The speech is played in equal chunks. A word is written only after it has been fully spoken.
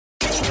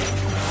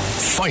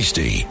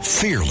Feisty,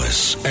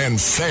 fearless,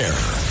 and fair.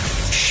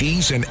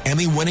 She's an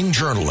Emmy-winning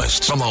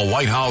journalist from the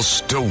White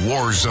House to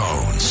war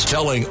zones,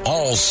 telling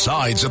all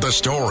sides of the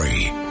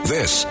story.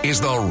 This is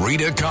the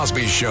Rita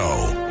Cosby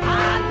Show.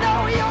 I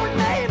know your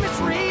name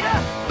is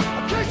Rita,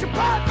 'cause your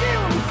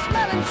perfume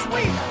smelling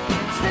sweet.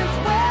 Since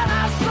when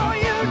I saw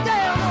you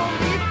down on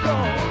the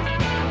floor.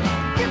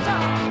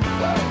 Guitar.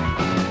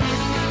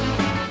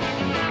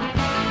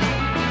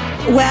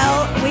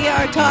 Well, we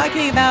are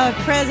talking about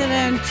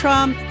President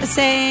Trump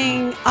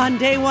saying on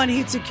day one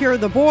he'd secure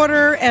the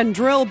border and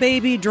drill,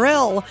 baby,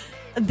 drill.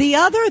 The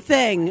other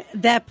thing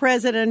that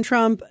President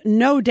Trump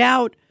no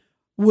doubt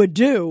would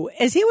do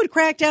is he would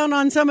crack down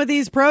on some of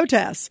these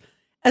protests,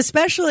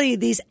 especially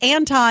these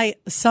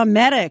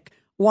anti-Semitic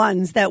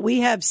ones that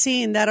we have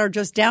seen that are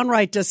just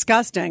downright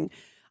disgusting.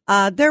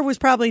 There was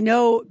probably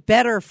no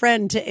better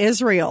friend to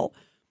Israel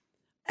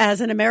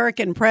as an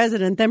American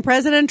president than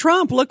President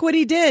Trump. Look what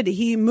he did.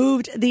 He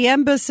moved the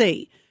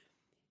embassy.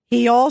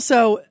 He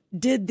also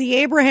did the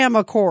Abraham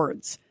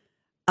Accords.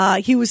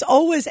 He was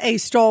always a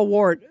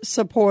stalwart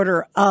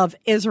supporter of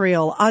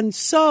Israel on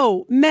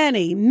so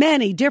many,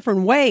 many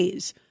different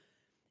ways.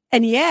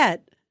 And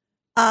yet,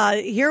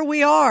 here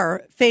we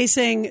are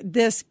facing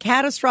this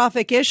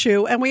catastrophic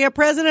issue, and we have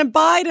President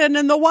Biden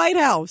in the White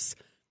House.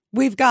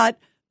 We've got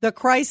the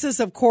crisis,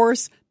 of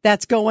course,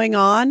 that's going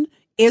on.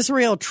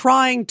 Israel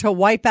trying to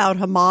wipe out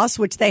Hamas,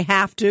 which they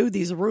have to,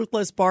 these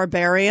ruthless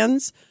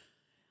barbarians.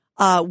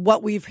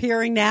 What we're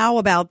hearing now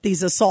about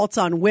these assaults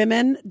on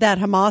women that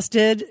Hamas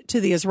did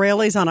to the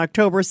Israelis on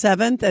October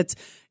 7th,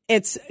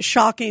 it's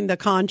shocking the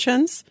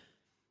conscience.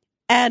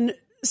 And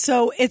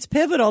so it's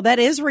pivotal that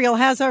Israel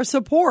has our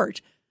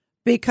support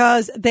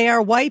because they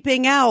are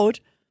wiping out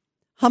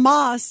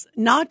Hamas,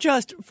 not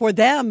just for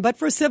them, but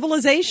for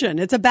civilization.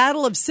 It's a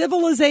battle of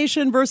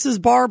civilization versus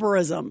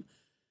barbarism.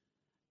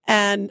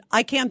 And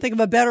I can't think of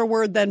a better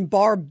word than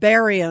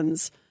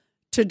barbarians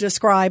to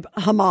describe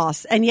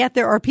Hamas. And yet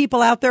there are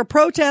people out there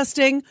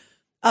protesting,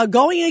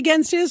 going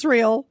against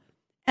Israel,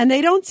 and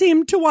they don't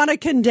seem to want to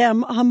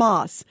condemn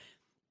Hamas.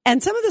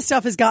 And some of the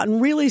stuff has gotten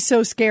really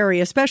so scary,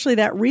 especially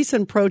that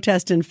recent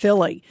protest in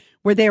Philly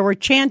where they were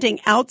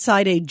chanting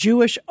outside a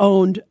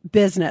Jewish-owned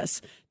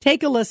business.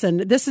 Take a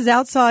listen. This is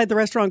outside the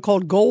restaurant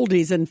called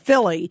Goldie's in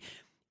Philly.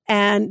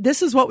 And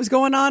this is what was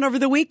going on over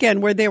the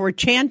weekend where they were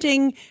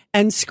chanting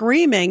and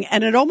screaming.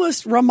 And it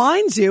almost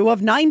reminds you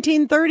of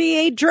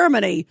 1938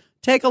 Germany.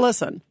 Take a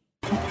listen.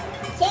 So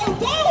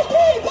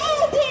Goldie,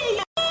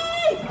 Goldie,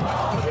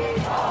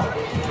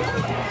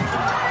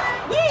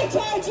 we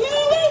told you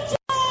in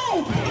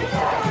jail.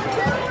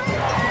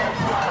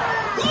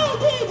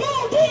 Goldie,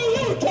 Goldie,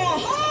 you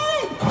can't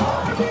hide.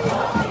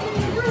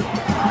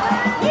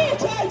 We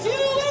told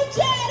you in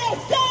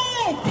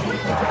genocide.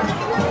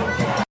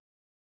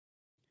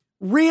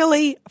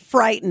 Really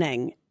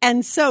frightening.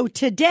 And so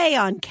today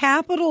on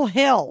Capitol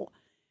Hill,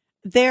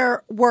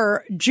 there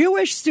were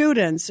Jewish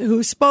students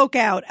who spoke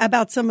out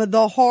about some of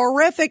the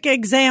horrific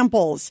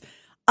examples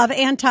of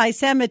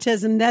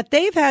anti-Semitism that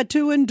they've had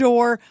to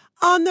endure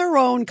on their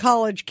own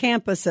college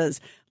campuses.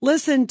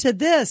 Listen to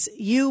this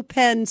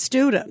UPenn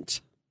student.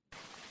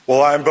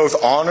 Well, I am both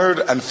honored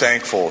and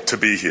thankful to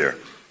be here.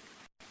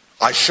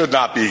 I should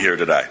not be here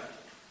today.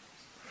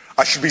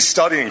 I should be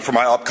studying for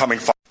my upcoming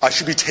final. I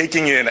should be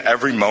taking in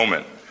every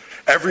moment,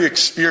 every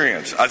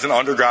experience as an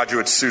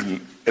undergraduate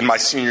student in my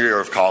senior year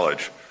of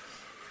college.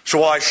 So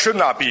while I should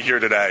not be here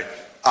today,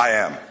 I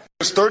am.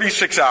 Just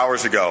 36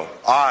 hours ago,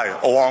 I,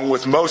 along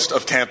with most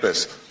of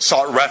campus,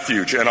 sought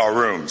refuge in our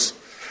rooms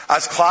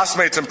as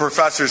classmates and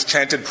professors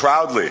chanted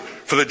proudly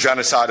for the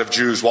genocide of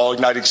Jews while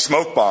igniting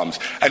smoke bombs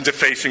and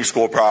defacing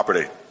school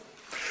property.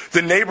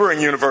 The neighboring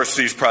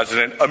university's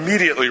president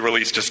immediately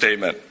released a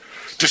statement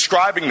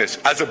describing this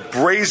as a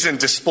brazen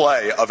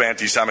display of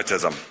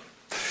anti-Semitism.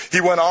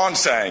 He went on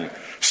saying,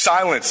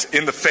 "Silence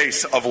in the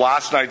face of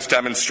last night's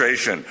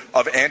demonstration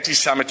of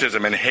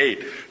anti-Semitism and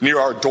hate near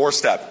our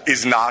doorstep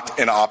is not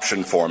an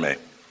option for me."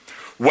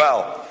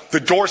 Well, the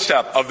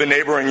doorstep of the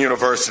neighboring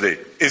university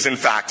is in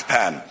fact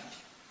Penn.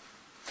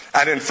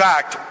 And in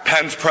fact,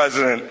 Penn's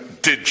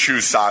president did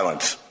choose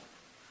silence.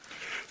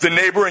 The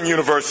neighboring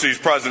university's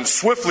president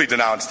swiftly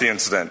denounced the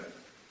incident,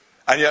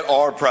 and yet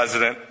our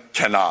president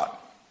cannot.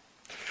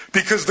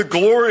 Because the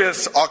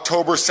glorious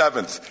October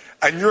 7th,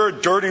 and you're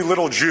a dirty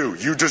little Jew,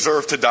 you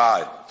deserve to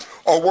die,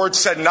 are words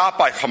said not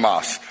by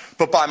Hamas,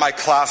 but by my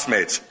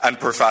classmates and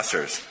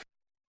professors.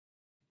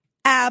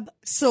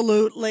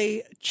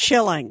 Absolutely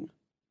chilling.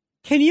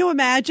 Can you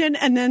imagine?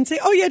 And then say,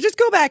 oh yeah, just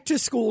go back to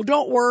school.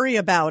 Don't worry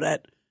about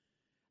it.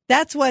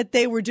 That's what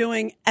they were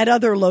doing at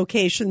other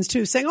locations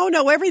too, saying, oh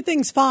no,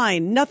 everything's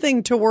fine.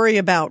 Nothing to worry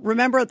about.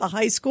 Remember at the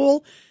high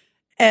school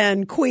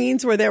and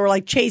Queens where they were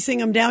like chasing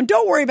them down?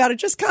 Don't worry about it.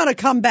 Just kind of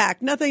come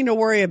back. Nothing to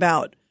worry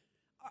about.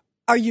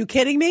 Are you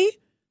kidding me?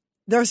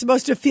 They're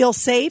supposed to feel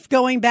safe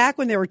going back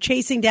when they were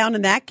chasing down,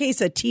 in that case,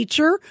 a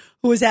teacher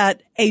who was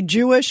at a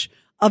Jewish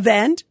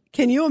event.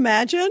 Can you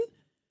imagine?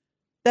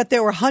 that they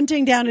were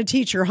hunting down a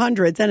teacher,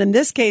 hundreds. And in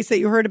this case that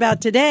you heard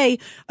about today,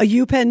 a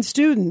UPenn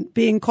student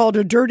being called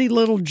a dirty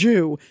little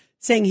Jew,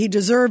 saying he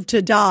deserved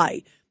to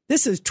die.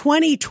 This is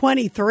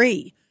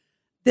 2023.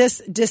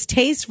 This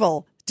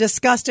distasteful,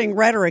 disgusting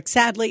rhetoric,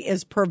 sadly,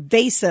 is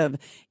pervasive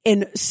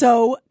in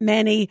so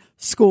many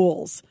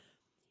schools.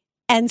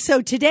 And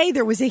so today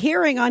there was a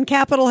hearing on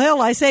Capitol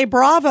Hill. I say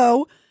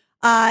bravo.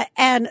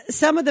 And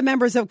some of the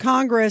members of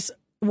Congress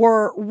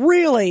were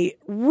really,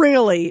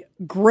 really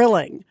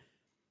grilling.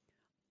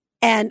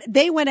 And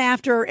they went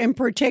after, in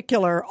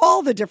particular,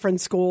 all the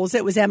different schools.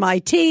 It was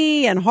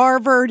MIT and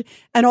Harvard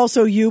and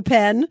also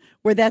UPenn,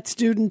 where that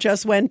student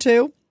just went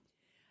to.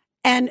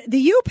 And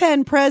the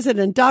UPenn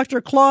president,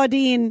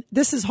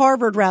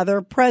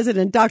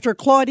 President Dr.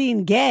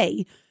 Claudine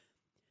Gay,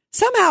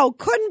 somehow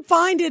couldn't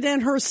find it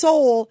in her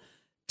soul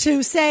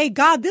to say,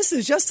 God, this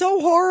is just so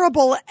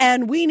horrible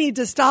and we need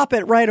to stop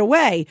it right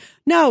away.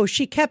 No,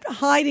 she kept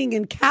hiding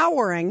and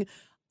cowering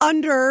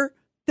under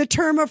the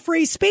term of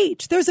free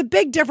speech. There's a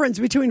big difference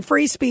between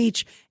free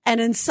speech and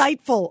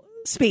insightful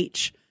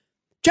speech.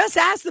 Just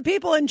ask the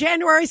people in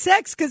January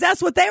 6th, because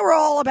that's what they were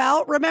all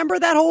about. Remember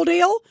that whole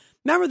deal?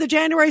 Remember the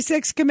January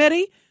 6th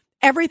committee?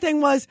 Everything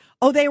was,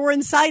 they were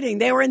inciting.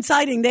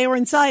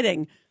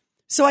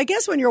 So I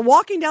guess when you're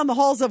walking down the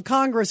halls of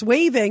Congress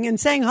waving and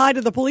saying hi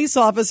to the police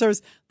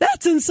officers,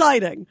 that's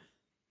inciting.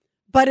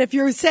 But if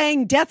you're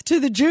saying death to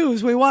the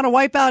Jews, we want to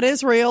wipe out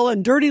Israel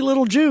and dirty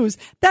little Jews,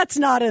 that's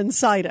not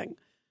inciting.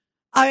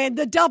 I mean,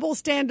 the double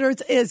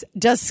standards is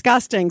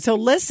disgusting. So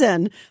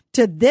listen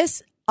to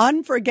this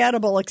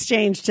unforgettable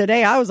exchange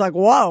today. I was like,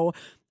 whoa.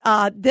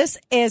 This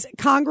is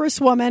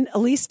Congresswoman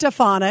Elise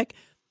Stefanik.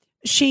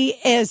 She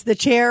is the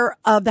chair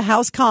of the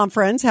House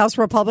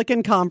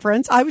Republican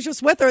Conference. I was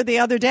just with her the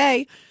other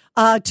day,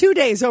 2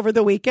 days over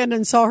the weekend,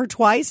 and saw her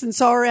twice, and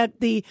saw her at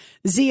the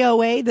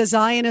ZOA, the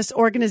Zionist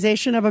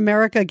Organization of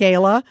America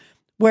Gala,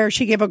 where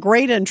she gave a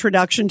great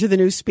introduction to the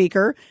new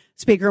Speaker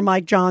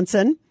Mike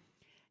Johnson.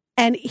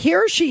 And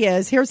here she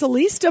is. Here's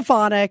Elise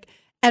Stefanik,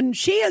 and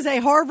she is a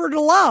Harvard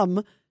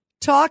alum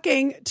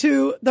talking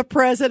to the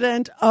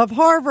president of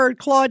Harvard,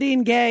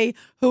 Claudine Gay,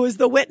 who is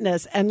the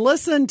witness. And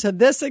listen to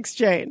this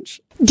exchange.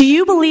 Do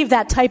you believe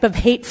that type of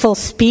hateful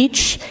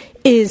speech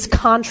is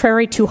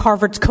contrary to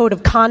Harvard's code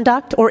of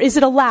conduct, or is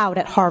it allowed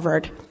at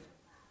Harvard?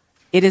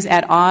 It is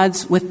at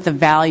odds with the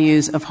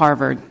values of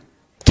Harvard.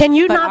 Can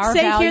you not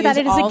say here that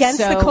it is against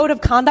the code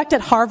of conduct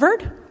at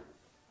Harvard?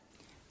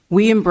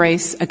 We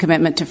embrace a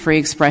commitment to free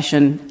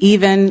expression,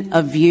 even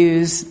of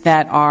views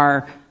that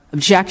are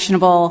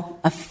objectionable,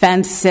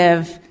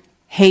 offensive,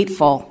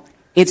 hateful.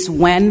 It's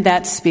when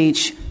that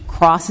speech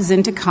crosses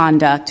into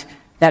conduct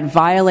that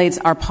violates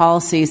our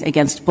policies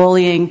against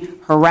bullying,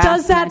 harassment,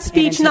 Does that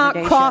speech not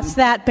cross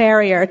that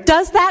barrier?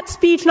 Does that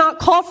speech not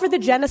call for the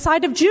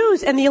genocide of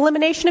Jews and the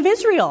elimination of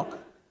Israel?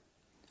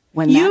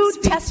 When you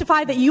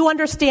testify that you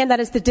understand that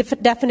is the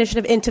definition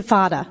of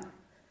intifada.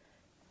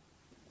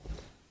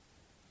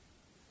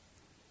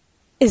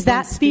 Is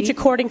that speech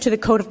according to the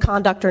code of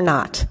conduct or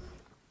not?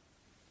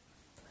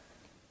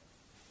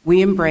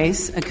 We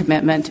embrace a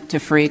commitment to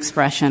free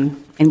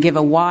expression and give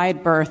a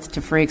wide berth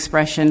to free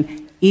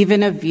expression,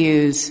 even of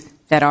views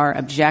that are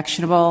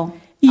objectionable.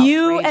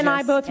 You and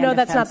I both know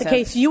that's not the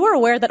case. You are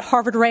aware that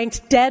Harvard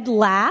ranked dead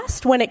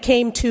last when it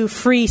came to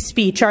free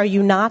speech. Are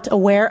you not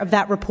aware of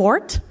that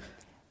report?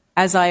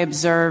 As I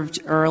observed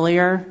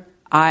earlier,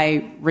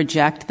 I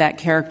reject that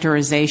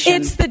characterization.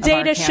 It's the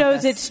data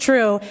shows it's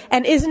true.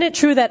 And isn't it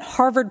true that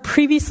Harvard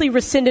previously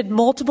rescinded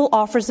multiple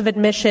offers of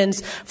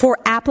admissions for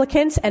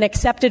applicants and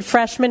accepted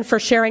freshmen for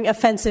sharing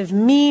offensive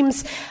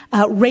memes,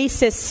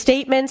 racist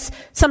statements,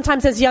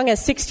 sometimes as young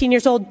as 16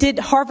 years old? Did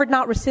Harvard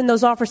not rescind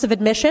those offers of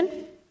admission?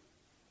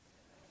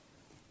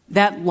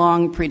 That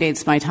long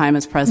predates my time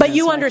as president. But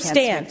you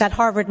understand that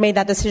Harvard made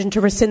that decision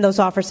to rescind those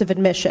offers of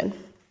admission?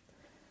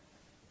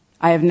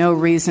 I have no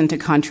reason to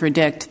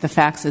contradict the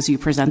facts as you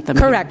present them.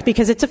 Correct,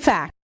 because it's a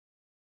fact.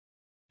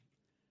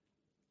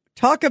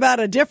 Talk about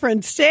a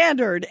different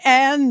standard.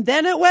 And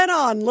then it went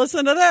on.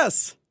 Listen to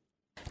this.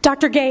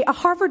 Dr. Gay, a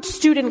Harvard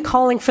student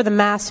calling for the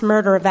mass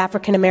murder of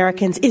African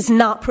Americans is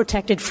not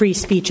protected free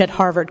speech at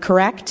Harvard,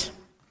 correct?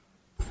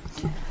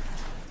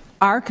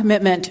 Our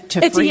commitment to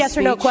free speech... It's a yes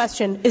or no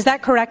question. Is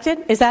that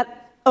corrected? Is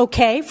that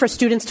okay for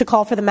students to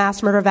call for the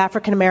mass murder of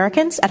African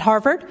Americans at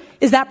Harvard?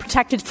 Is that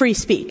protected free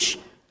speech?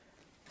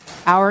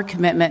 Our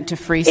commitment to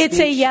free speech... It's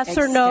a yes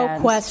or no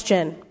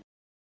question.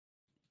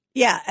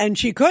 Yeah, and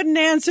she couldn't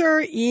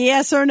answer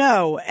yes or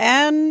no,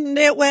 and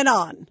it went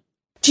on.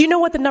 Do you know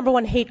what the number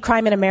one hate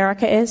crime in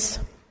America is?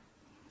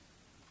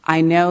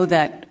 I know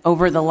that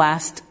over the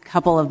last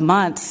couple of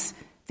months,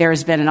 there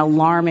has been an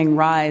alarming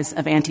rise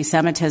of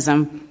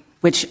anti-Semitism,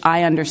 which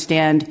I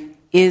understand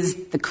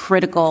is the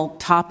critical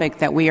topic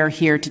that we are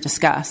here to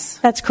discuss.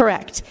 That's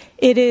correct.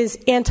 It is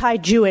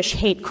anti-Jewish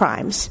hate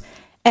crimes.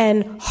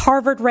 And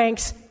Harvard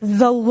ranks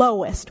the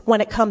lowest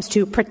when it comes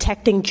to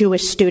protecting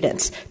Jewish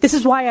students. This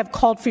is why I've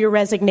called for your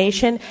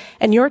resignation.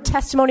 And your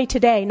testimony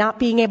today, not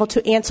being able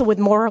to answer with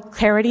moral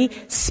clarity,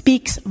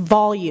 speaks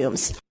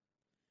volumes.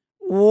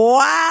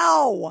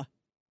 Wow.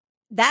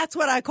 That's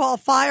what I call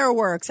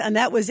fireworks. And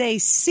that was a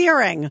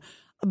searing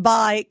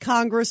by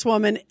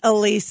Congresswoman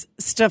Elise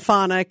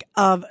Stefanik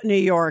of New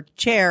York,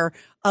 chair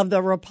of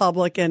the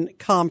Republican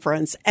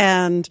conference.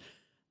 And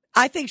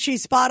I think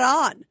she's spot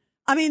on.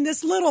 I mean,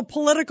 this little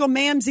political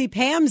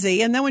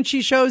mamsy-pamsy, and then when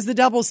she shows the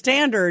double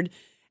standard,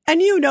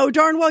 and you know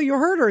darn well you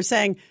heard her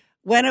saying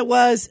when it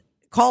was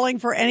calling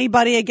for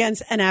anybody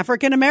against an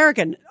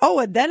African-American, oh,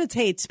 and then it's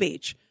hate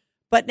speech.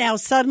 But now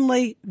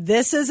suddenly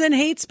this isn't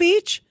hate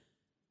speech?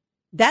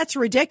 That's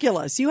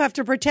ridiculous. You have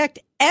to protect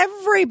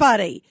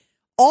everybody,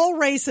 all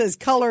races,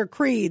 color,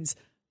 creeds,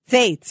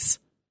 faiths.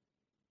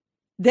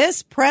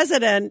 This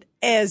president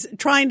is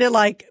trying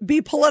to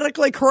be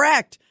politically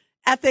correct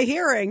at the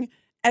hearing,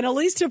 and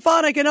Elise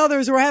Stefanik and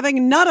others were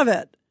having none of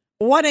it.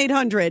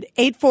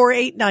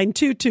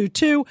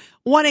 1-800-848-9222,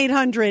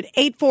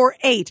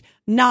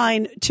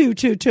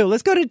 1-800-848-9222.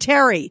 Let's go to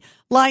Terry,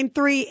 line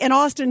 3 in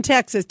Austin,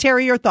 Texas.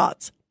 Terry, your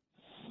thoughts.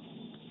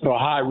 Oh,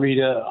 hi,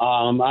 Rita.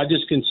 I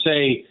just can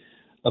say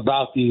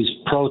about these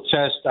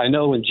protests. I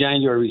know in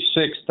January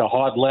 6th, the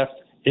hard left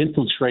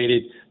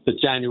infiltrated the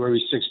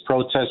January 6th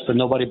protests, but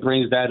nobody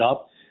brings that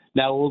up.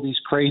 Now all these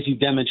crazy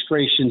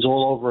demonstrations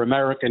all over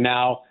America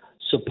now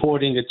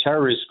supporting a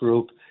terrorist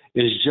group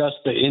is just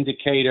the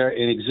indicator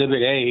in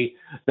Exhibit A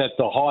that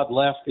the hard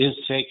left is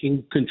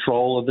taking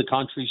control of the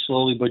country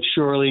slowly but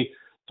surely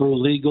through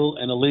legal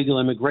and illegal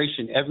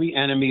immigration. Every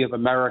enemy of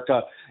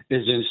America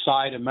is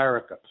inside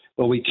America.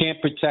 But we can't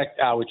protect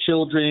our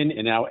children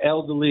and our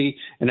elderly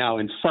and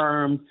our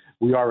infirm.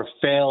 We are a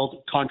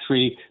failed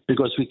country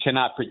because we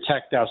cannot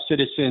protect our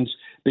citizens,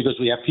 because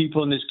we have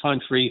people in this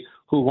country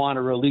who want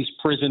to release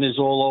prisoners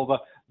all over.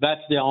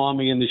 That's their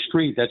army in the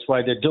street. That's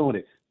why they're doing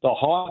it. The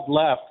hard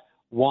left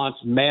wants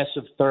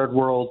massive third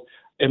world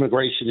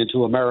immigration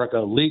into America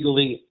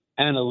legally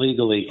and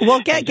illegally.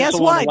 Well, guess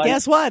what?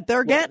 Guess what?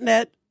 They're getting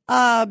it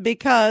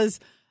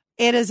because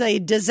it is a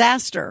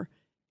disaster.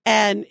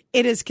 And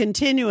it is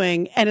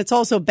continuing, and it's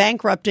also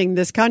bankrupting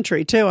this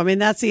country, too. I mean,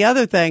 that's the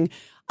other thing.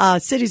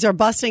 Cities are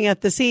busting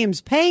at the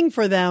seams, paying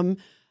for them,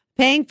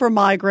 paying for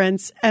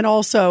migrants, and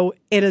also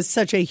it is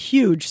such a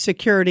huge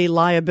security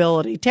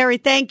liability. Terry,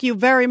 thank you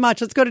very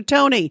much. Let's go to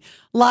Tony,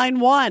 line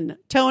 1.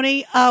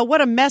 Tony, what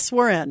a mess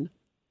we're in.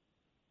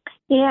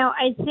 You know,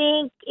 I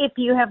think if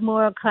you have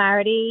moral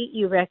clarity,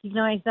 you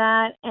recognize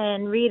that.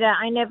 And Rita,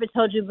 I never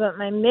told you, but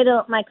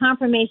my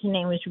confirmation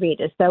name was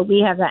Rita, so we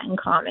have that in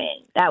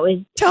common. That was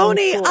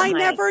Tony. I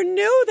never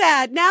knew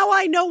that. Now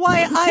I know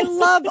why I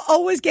love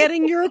always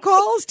getting your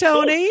calls,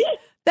 Tony.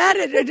 That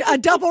is a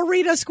double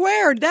Rita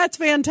squared. That's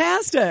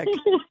fantastic.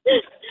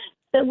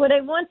 So what I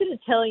wanted to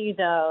tell you,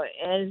 though,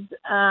 is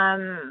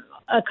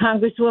a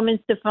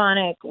Congresswoman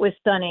Stefanik was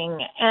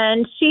stunning,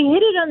 and she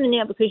hit it on the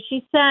nail because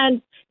she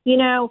said, you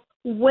know,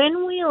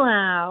 when we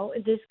allow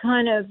this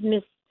kind of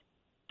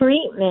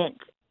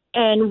mistreatment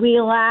and we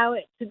allow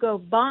it to go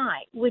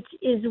by, which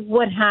is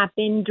what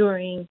happened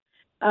during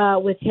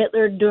with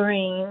Hitler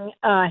during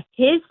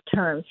his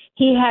term,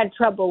 he had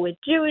trouble with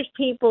Jewish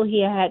people, he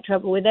had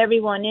trouble with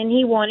everyone, and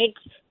he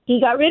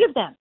got rid of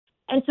them.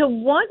 And so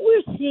what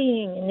we're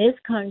seeing in this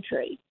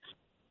country,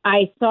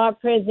 I saw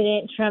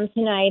President Trump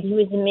tonight. He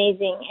was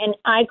amazing, and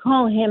I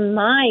call him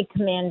my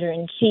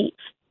commander-in-chief.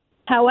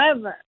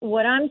 However,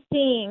 what I'm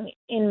seeing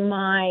in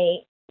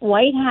my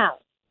White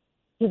House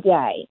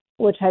today,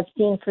 which I've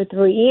seen for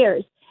 3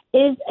 years,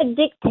 is a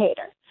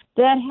dictator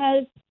that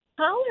has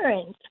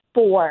tolerance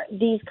for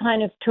these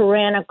kind of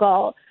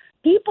tyrannical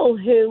people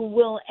who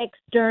will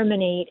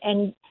exterminate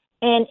and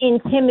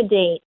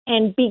intimidate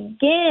and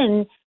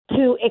begin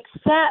to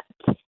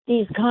accept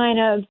these kind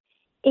of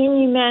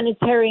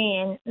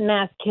inhumanitarian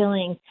mass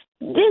killings.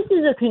 This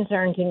is a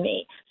concern to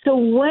me. So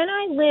when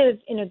I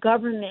live in a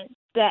government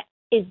that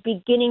is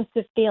beginning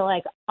to feel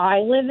like I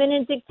live in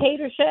a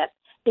dictatorship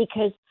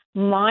because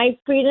my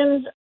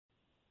freedoms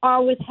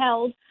are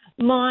withheld,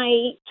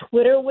 my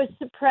Twitter was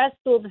suppressed,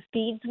 all the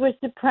feeds were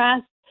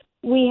suppressed.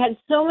 We had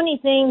so many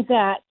things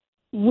that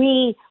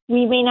we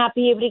may not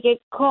be able to get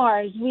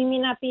cars, we may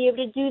not be able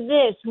to do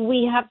this,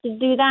 we have to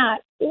do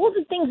that. All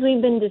the things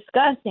we've been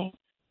discussing.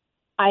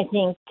 I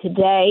think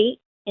today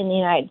in the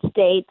United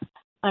States,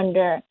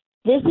 under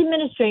this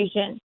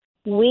administration,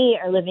 we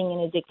are living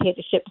in a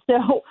dictatorship.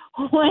 So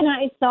when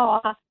I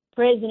saw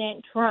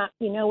President Trump,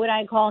 you know what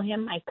I call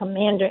him? My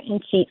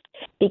commander-in-chief,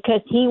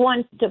 because he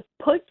wants to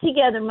put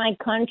together my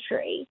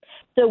country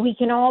so we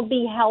can all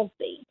be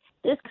healthy.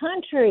 This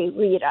country,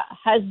 Rita,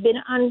 has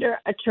been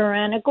under a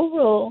tyrannical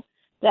rule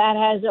that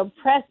has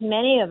oppressed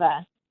many of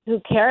us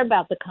who care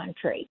about the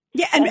country.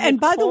 Yeah, and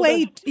by the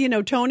way, you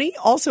know, Tony,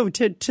 also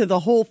to the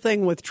whole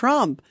thing with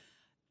Trump,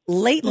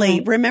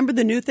 lately, remember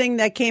the new thing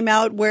that came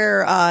out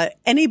where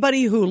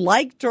anybody who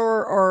liked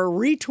or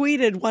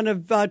retweeted one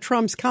of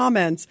Trump's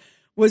comments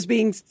was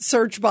being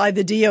searched by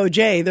the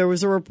DOJ. There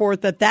was a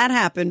report that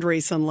happened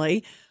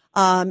recently.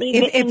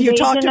 If you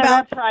talked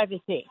about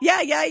privacy.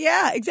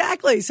 Yeah,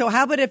 exactly. So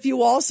how about if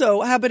you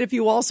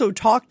also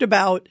talked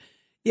about,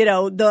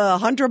 the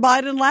Hunter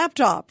Biden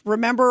laptop.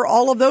 Remember,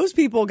 all of those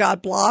people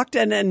got blocked.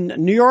 And then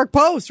New York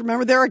Post,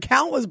 remember, their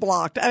account was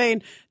blocked. I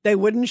mean, they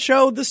wouldn't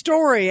show the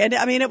story. And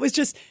I mean, it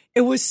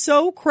was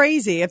so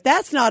crazy. If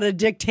that's not a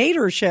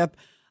dictatorship,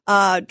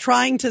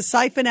 trying to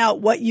siphon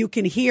out what you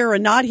can hear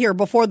and not hear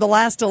before the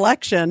last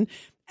election,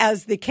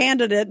 as the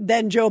candidate,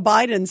 then Joe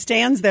Biden,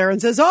 stands there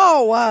and says,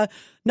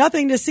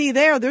 nothing to see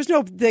there. There's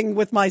no thing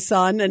with my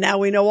son. And now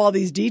we know all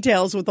these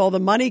details with all the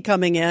money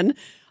coming in.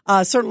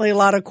 Certainly a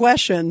lot of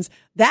questions.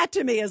 That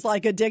to me is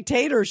like a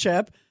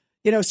dictatorship,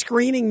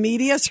 screening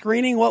media,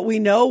 screening what we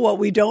know, what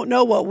we don't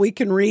know, what we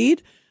can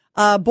read.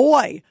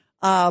 Boy,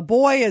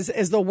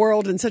 is the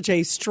world in such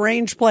a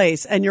strange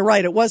place. And you're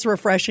right. It was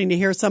refreshing to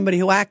hear somebody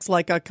who acts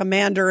like a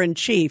commander in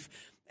chief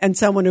and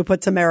someone who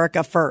puts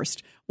America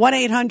first.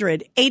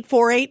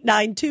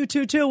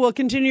 1-800-848-9222. We'll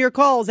continue your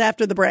calls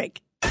after the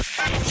break.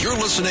 You're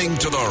listening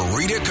to The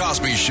Rita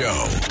Cosby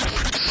Show.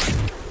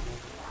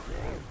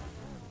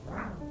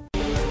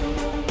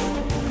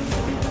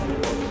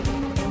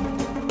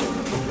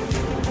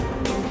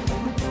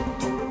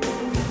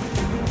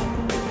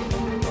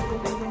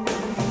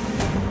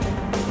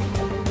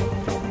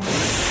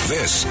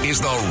 This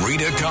is The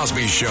Rita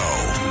Cosby Show.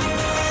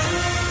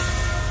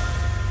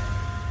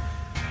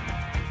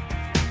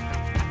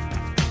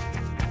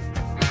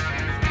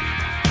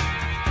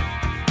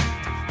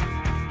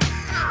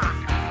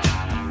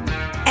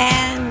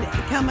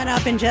 Coming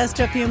up in just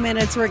a few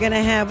minutes, we're going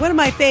to have one of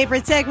my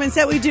favorite segments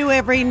that we do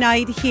every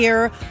night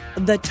here,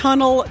 the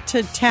Tunnel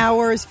to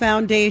Towers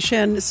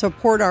Foundation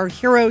Support Our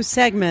Heroes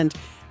segment,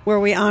 where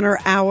we honor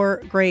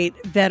our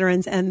great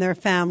veterans and their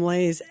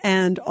families,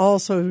 and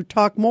also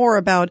talk more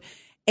about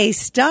a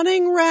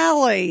stunning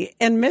rally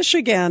in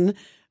Michigan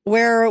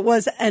where it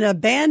was an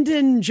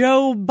abandoned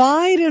Joe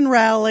Biden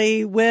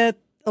rally with,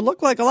 it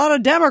looked like, a lot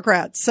of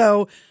Democrats.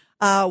 So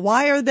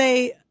why are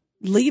they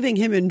leaving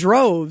him in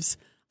droves?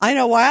 I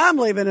know why I'm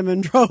leaving him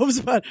in droves,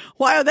 but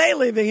why are they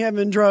leaving him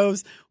in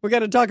droves? We're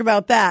going to talk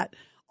about that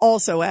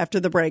also after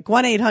the break.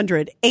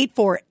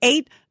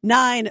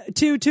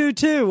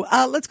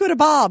 1-800-848-9222. Let's go to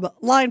Bob,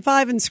 line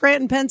 5 in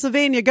Scranton,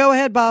 Pennsylvania. Go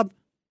ahead, Bob.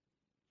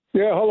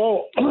 Yeah,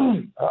 hello.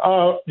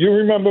 You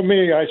remember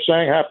me. I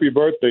sang happy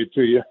birthday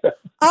to you.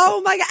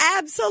 Oh, my God.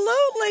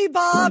 Absolutely,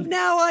 Bob.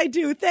 Now I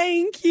do.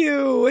 Thank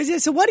you.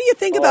 So what do you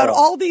think about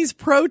all these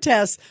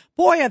protests?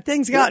 Boy, have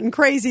things gotten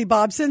crazy,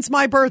 Bob, since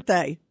my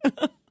birthday.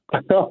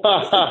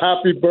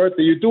 Happy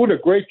birthday. You're doing a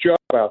great job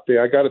out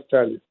there, I got to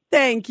tell you.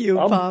 Thank you,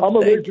 Bob. I'm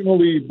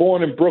originally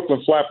born in Brooklyn,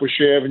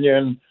 Flatbush Avenue,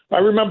 and I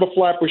remember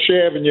Flatbush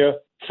Avenue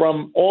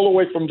all the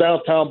way from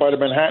downtown by the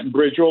Manhattan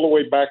Bridge all the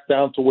way back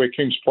down to where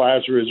Kings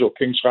Plaza is or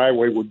Kings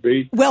Highway would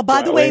be. Well,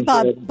 by the way,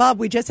 Bob,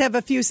 we just have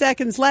a few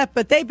seconds left,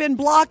 but they've been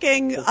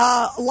blocking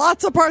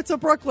lots of parts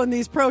of Brooklyn,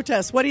 these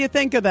protests. What do you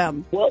think of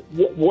them?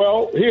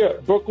 Well, here,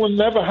 Brooklyn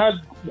never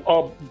had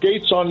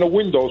gates on the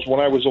windows when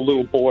I was a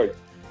little boy.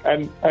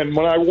 And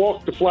when I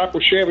walked to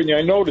Flatbush Avenue,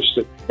 I noticed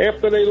it.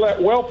 After they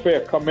let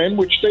welfare come in,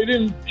 which they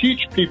didn't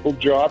teach people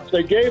jobs,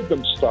 they gave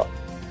them stuff.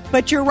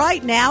 But you're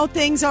right. Now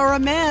things are a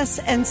mess.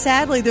 And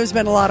sadly, there's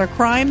been a lot of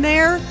crime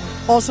there,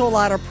 also a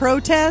lot of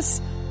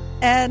protests.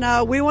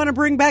 And we want to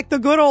bring back the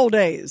good old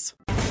days.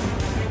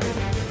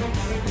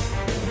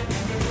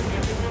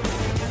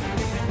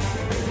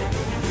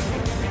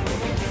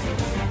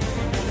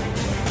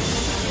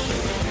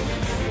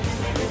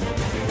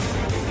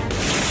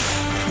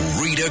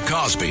 Rita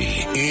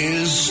Cosby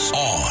is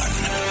on.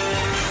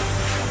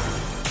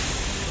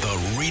 The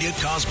Rita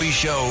Cosby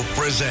Show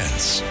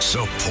presents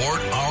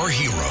Support Our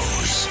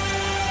Heroes.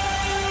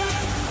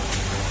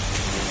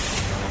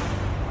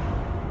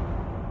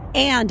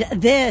 And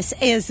this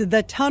is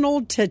the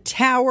Tunnel to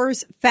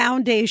Towers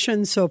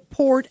Foundation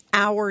Support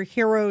Our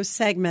Heroes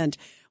segment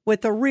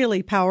with a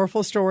really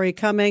powerful story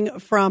coming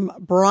from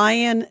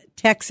Bryan,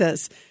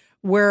 Texas,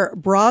 where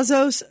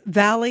Brazos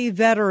Valley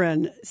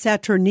veteran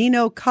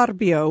Saturnino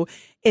Carpio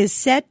is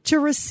set to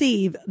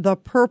receive the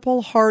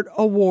Purple Heart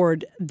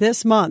Award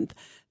this month,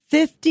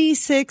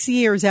 56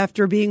 years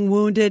after being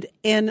wounded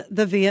in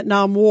the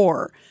Vietnam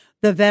War.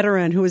 The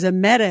veteran, who is a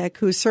medic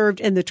who served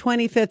in the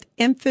 25th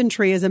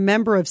Infantry as a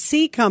member of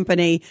C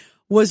Company,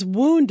 was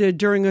wounded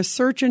during a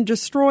search and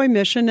destroy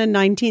mission in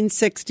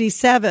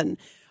 1967.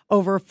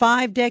 Over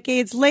 5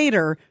 decades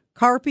later,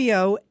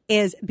 Carpio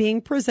is being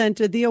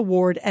presented the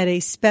award at a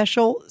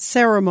special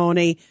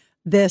ceremony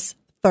this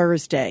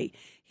Thursday.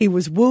 He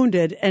was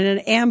wounded in an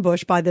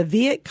ambush by the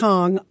Viet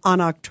Cong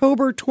on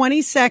October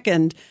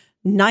 22nd,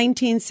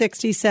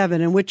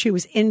 1967, in which he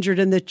was injured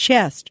in the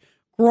chest,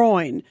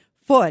 groin,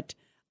 foot,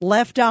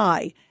 left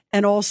eye,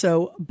 and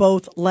also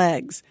both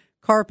legs.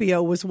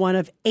 Carpio was one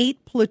of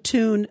 8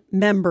 platoon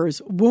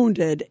members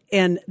wounded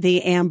in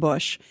the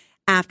ambush.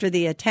 After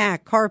the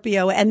attack,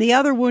 Carpio and the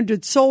other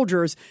wounded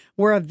soldiers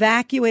were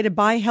evacuated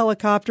by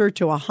helicopter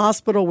to a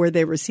hospital where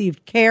they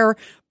received care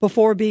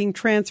before being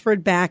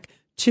transferred back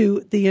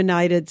to the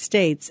United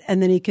States.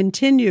 And then he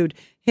continued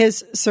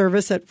his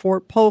service at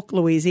Fort Polk,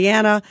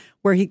 Louisiana,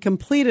 where he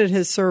completed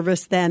his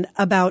service then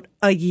about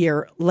a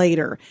year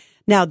later.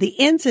 Now, the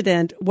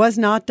incident was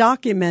not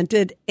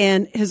documented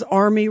in his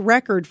Army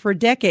record for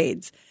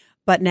decades,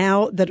 but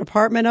now the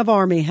Department of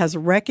Army has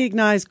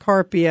recognized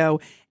Carpio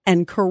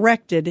and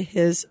corrected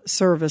his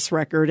service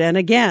record. And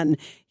again,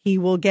 he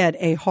will get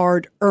a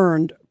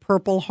hard-earned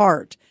Purple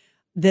Heart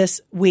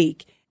this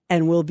week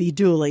and will be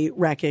duly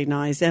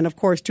recognized. And, of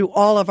course, to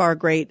all of our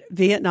great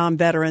Vietnam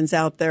veterans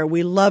out there,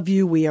 we love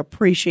you, we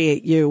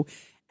appreciate you,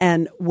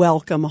 and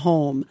welcome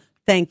home.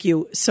 Thank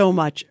you so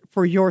much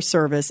for your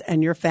service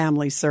and your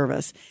family's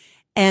service.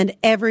 And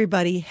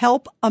everybody,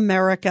 help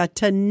America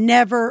to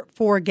never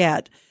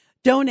forget.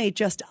 Donate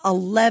just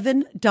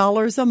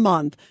 $11 a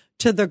month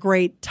to the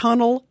great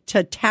Tunnel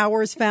to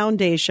Towers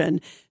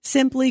Foundation.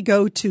 Simply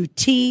go to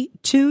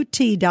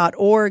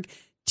T2T.org,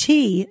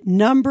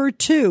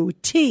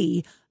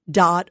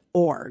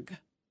 T2T.org.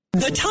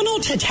 The Tunnel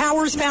to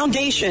Towers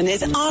Foundation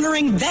is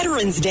honoring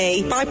Veterans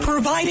Day by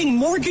providing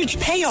mortgage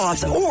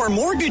payoffs or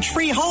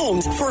mortgage-free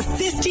homes for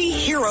 50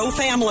 hero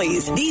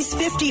families. These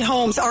 50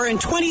 homes are in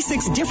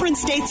 26 different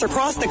states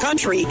across the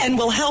country and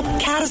will help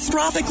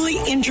catastrophically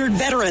injured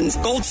veterans,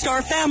 Gold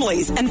Star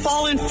families, and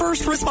fallen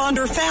first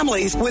responder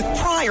families with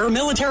prior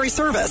military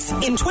service.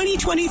 In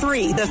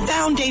 2023, the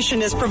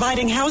foundation is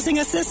providing housing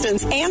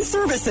assistance and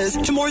services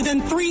to more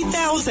than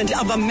 3,000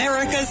 of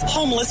America's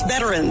homeless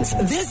veterans.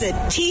 Visit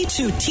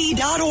T2T.org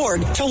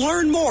to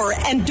learn more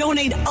and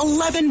donate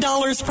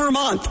 $11 per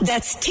month.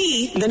 That's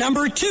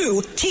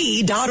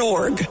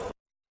T2T.org.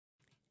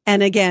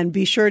 And again,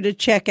 be sure to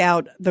check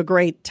out the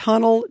great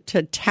Tunnel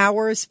to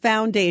Towers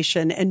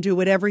Foundation and do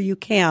whatever you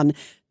can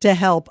to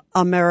help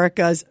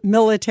America's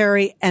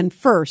military and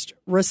first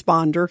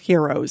responder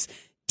heroes.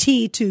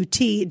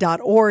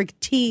 T2T.org,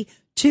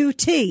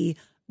 T2T.org.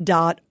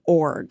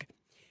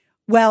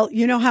 Well,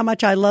 you know how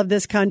much I love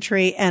this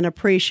country and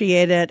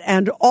appreciate it,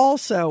 and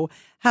also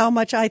how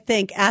much I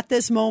think at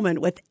this moment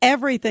with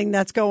everything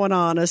that's going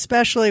on,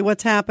 especially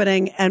what's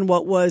happening and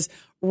what was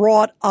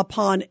wrought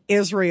upon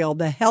Israel,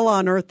 the hell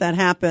on earth that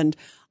happened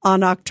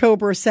on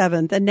October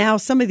 7th. And now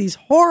some of these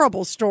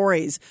horrible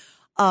stories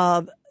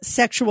of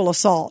sexual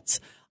assaults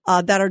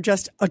that are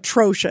just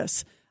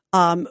atrocious.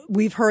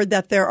 We've heard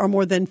that there are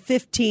more than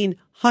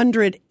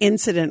 1,500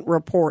 incident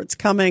reports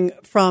coming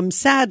from,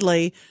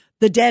 sadly,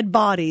 the dead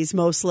bodies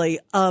mostly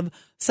of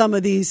some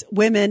of these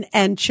women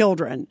and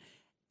children,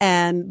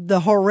 and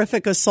the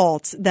horrific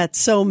assaults that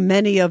so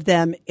many of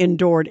them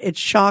endured. It's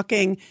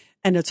shocking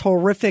and it's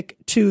horrific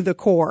to the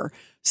core.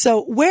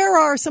 So where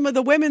are some of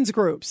the women's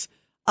groups?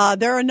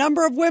 There are a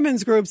number of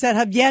women's groups that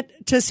have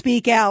yet to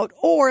speak out,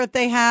 or if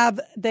they have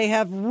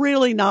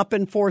really not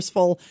been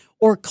forceful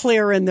or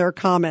clear in their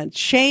comments.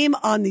 Shame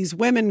on these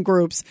women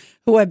groups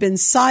who have been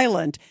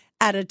silent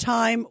at a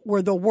time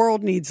where the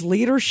world needs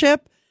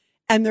leadership.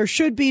 And there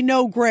should be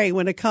no gray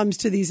when it comes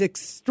to these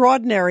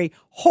extraordinary,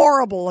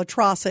 horrible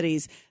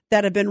atrocities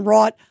that have been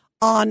wrought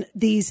on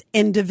these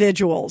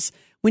individuals.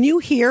 When you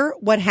hear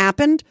what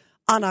happened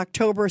on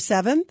October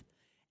 7th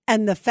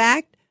and the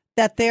fact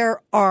that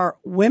there are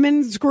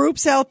women's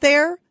groups out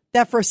there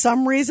that for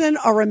some reason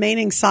are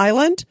remaining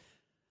silent,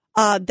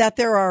 that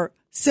there are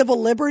civil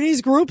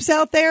liberties groups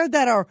out there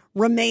that are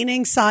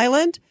remaining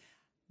silent,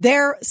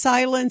 their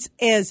silence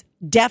is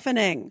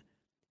deafening.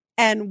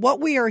 And what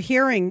we are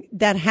hearing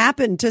that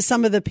happened to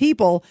some of the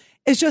people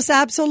is just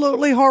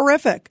absolutely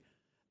horrific.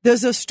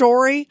 There's a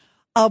story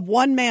of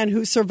one man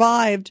who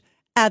survived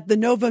at the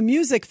Nova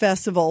Music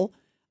Festival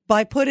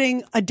by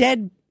putting a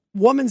dead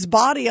woman's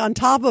body on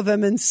top of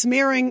him and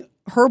smearing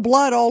her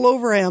blood all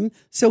over him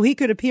so he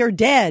could appear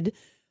dead.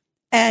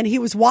 And he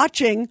was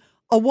watching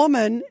a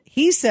woman,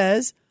 he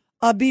says,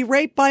 be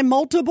raped by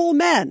multiple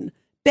men,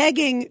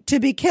 begging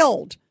to be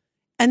killed.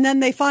 And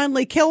then they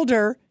finally killed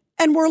her.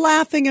 And we're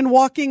laughing and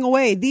walking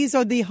away. These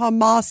are the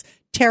Hamas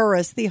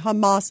terrorists, the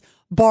Hamas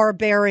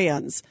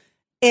barbarians.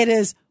 It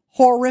is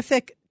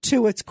horrific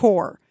to its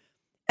core.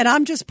 And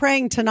I'm just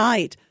praying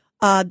tonight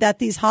that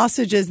these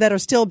hostages that are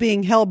still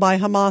being held by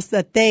Hamas,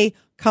 that they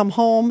come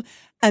home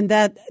and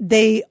that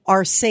they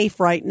are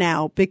safe right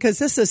now, because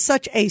this is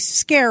such a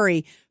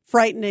scary,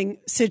 frightening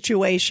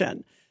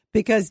situation.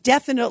 Because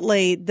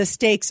definitely the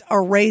stakes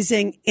are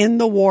raising in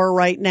the war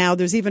right now.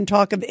 There's even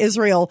talk of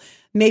Israel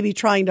maybe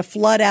trying to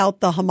flood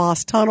out the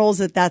Hamas tunnels,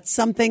 that's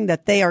something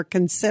that they are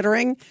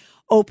considering,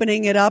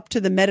 opening it up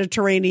to the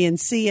Mediterranean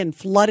Sea and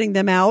flooding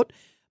them out.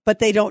 But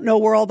they don't know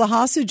where all the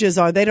hostages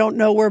are. They don't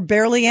know where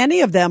barely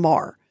any of them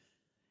are.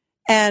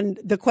 And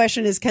the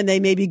question is, can they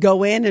maybe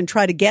go in and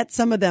try to get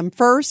some of them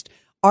first?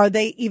 Are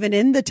they even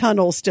in the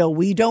tunnel still?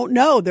 We don't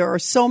know. There are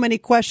so many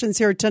questions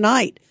here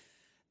tonight.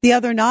 The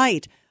other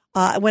night,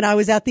 when I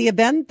was at the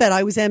event that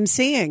I was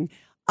emceeing,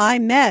 I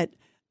met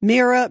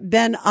Mira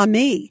Ben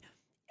Ami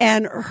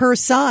and her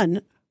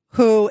son,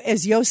 who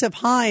is Yosef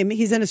Haim.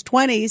 He's in his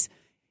 20s.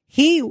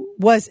 He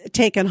was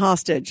taken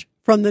hostage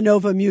from the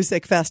Nova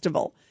Music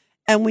Festival.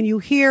 And when you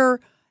hear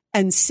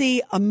and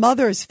see a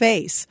mother's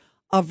face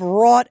of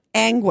wrought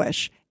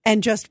anguish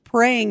and just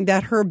praying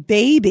that her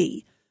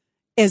baby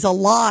is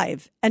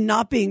alive and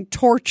not being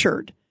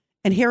tortured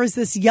And here is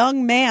this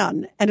young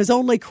man, and his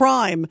only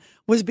crime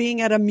was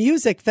being at a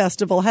music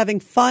festival, having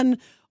fun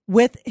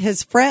with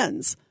his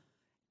friends.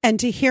 And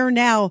to hear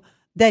now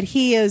that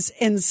he is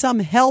in some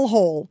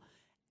hellhole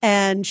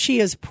and she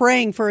is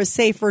praying for a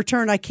safe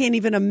return, I can't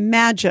even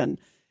imagine.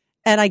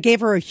 And I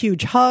gave her a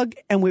huge hug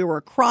and we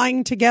were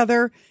crying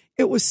together.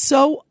 It was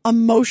so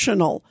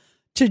emotional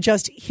to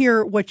just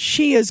hear what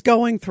she is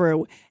going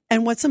through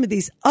and what some of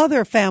these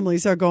other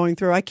families are going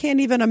through. I can't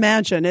even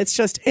imagine. It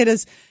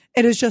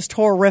is just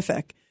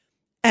horrific.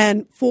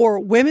 And for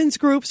women's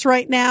groups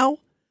right now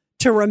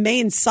to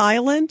remain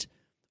silent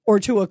or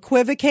to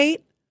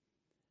equivocate,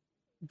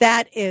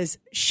 that is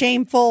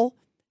shameful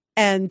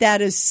and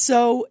that is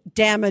so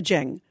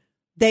damaging.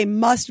 They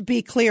must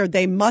be clear.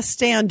 They must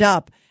stand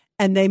up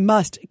and they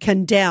must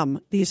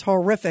condemn these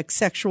horrific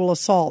sexual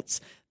assaults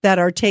that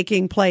are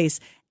taking place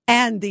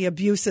and the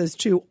abuses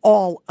to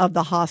all of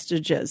the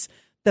hostages.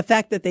 The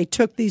fact that they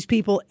took these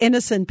people,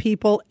 innocent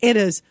people, it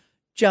is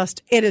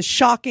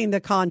shocking the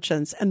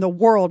conscience, and the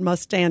world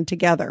must stand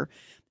together.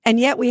 And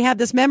yet we have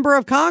this member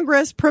of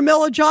Congress,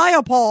 Pramila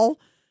Jayapal,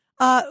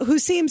 who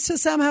seems to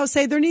somehow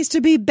say there needs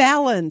to be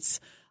balance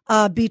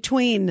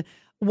between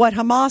what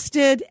Hamas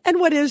did and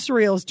what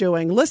Israel's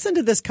doing. Listen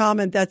to this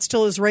comment that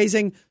still is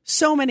raising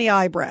so many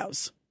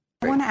eyebrows.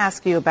 I want to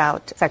ask you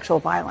about sexual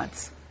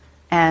violence.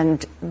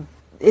 And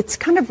it's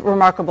kind of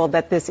remarkable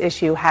that this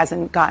issue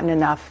hasn't gotten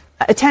enough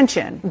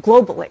attention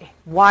globally.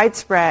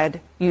 Widespread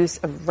use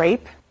of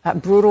rape,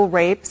 brutal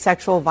rape,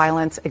 sexual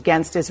violence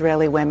against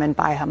Israeli women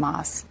by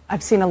Hamas.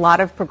 I've seen a lot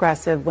of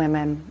progressive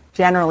women,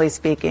 generally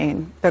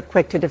speaking, they're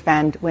quick to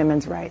defend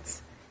women's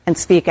rights and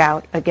speak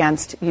out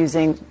against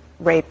using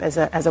rape as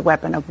a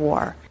weapon of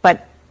war,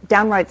 but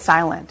downright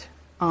silent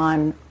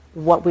on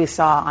what we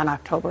saw on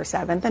October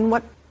 7th and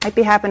what might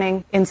be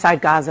happening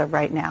inside Gaza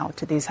right now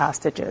to these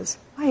hostages.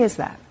 Why is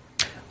that?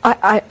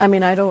 I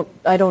mean, I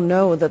don't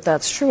know that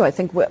that's true. I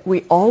think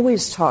we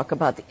always talk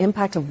about the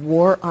impact of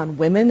war on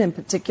women in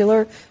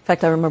particular. In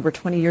fact, I remember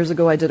 20 years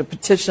ago I did a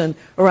petition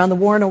around the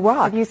war in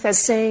Iraq. Have you said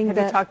saying have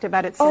that? You talked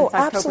about it since October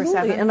 7th?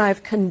 Absolutely. And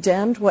I've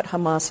condemned what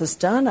Hamas has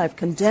done. I've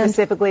condemned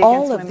specifically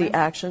all of women? the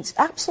actions.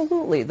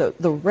 Absolutely,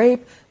 the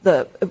rape,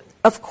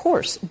 of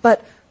course.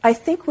 But I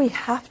think we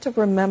have to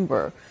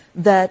remember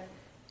that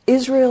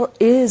Israel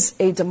is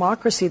a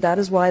democracy. That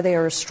is why they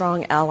are a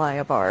strong ally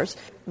of ours.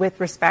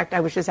 With respect, I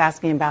was just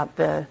asking about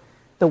the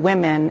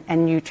women,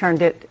 and you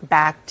turned it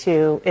back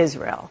to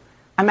Israel.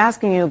 I'm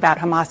asking you about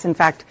Hamas. In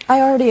fact, I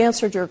already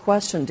answered your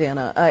question,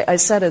 Dana. I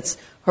said it's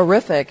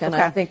horrific, and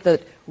okay. I think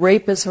that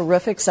rape is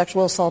horrific,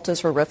 sexual assault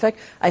is horrific.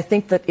 I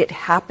think that it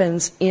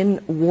happens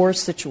in war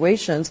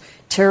situations.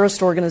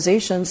 Terrorist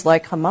organizations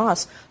like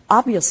Hamas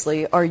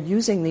obviously are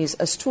using these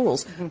as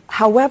tools. Mm-hmm.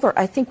 However,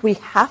 I think we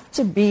have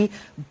to be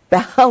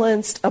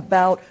balanced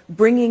about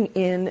bringing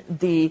in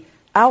the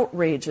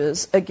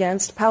outrages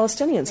against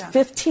Palestinians. Yeah.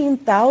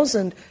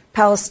 15,000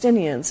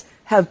 Palestinians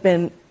have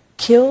been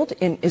killed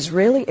in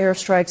Israeli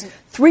airstrikes,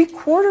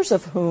 3/4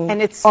 of whom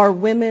are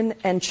women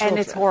and children. And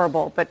it's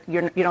horrible, but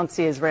you don't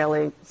see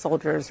Israeli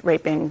soldiers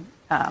raping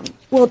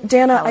well,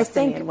 Dana, I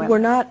think women. we're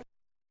not.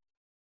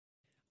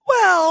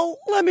 Well,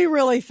 let me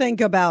really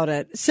think about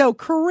it. So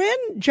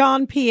Karine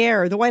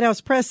Jean-Pierre, the White House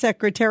press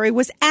secretary,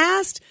 was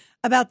asked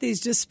about these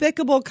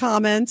despicable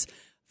comments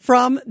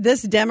from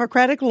this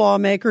Democratic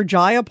lawmaker,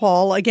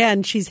 Jayapal.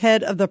 Again, she's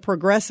head of the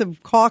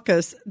Progressive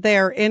Caucus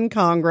there in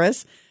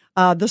Congress,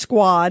 the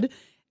squad.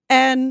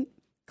 And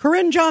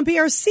Karine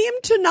Jean-Pierre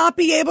seemed to not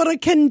be able to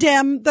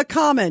condemn the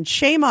comment.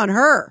 Shame on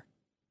her.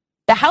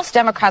 The House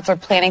Democrats are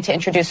planning to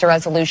introduce a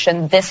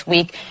resolution this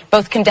week,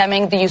 both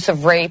condemning the use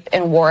of rape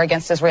in war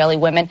against Israeli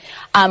women,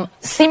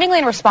 seemingly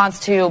in response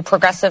to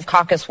Progressive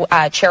Caucus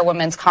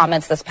chairwoman's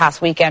comments this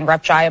past weekend,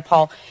 Rep.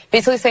 Jayapal,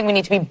 basically saying we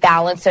need to be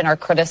balanced in our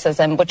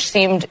criticism, which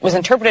was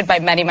interpreted by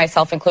many,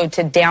 myself included,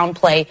 to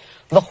downplay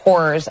the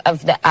horrors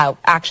of the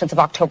actions of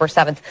October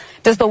 7th.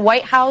 Does the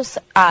White House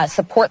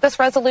support this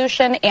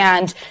resolution,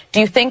 and do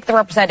you think the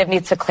representative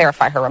needs to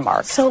clarify her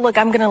remarks? So, look,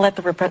 I'm going to let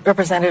the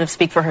representative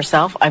speak for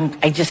herself.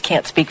 I just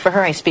can't speak for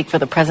her. I speak for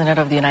the President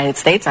of the United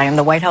States. I am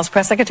the White House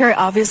press secretary,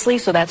 obviously,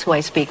 so that's who I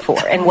speak for.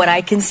 And what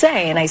I can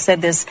say, and I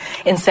said this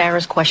in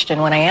Sarah's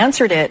question when I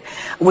answered it,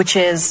 which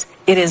is,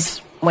 it is,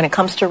 when it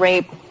comes to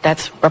rape,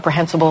 that's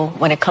reprehensible.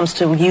 When it comes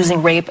to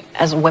using rape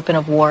as a weapon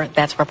of war,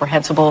 that's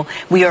reprehensible.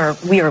 We are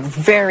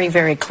very,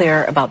 very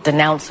clear about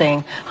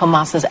denouncing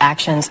Hamas's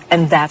actions,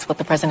 and that's what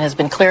the president has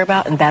been clear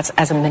about, and that's,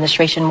 as an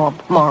administration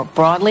more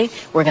broadly,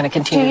 we're going to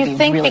continue to be really,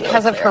 Do you think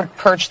because of her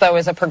perch, though,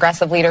 as a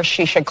progressive leader,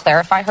 she should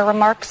clarify her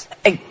remarks?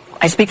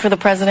 I speak for the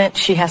president.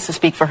 She has to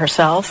speak for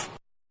herself.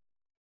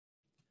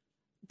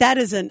 That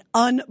is an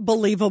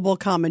unbelievable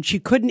comment. She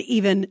couldn't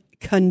even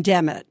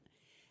condemn it.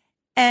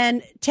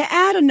 And to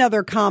add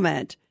another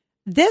comment,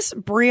 this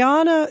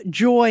Brianna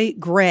Joy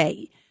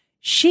Gray,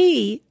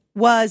 she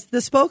was the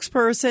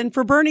spokesperson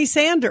for Bernie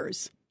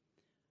Sanders,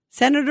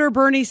 Senator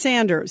Bernie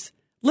Sanders.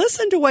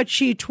 Listen to what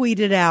she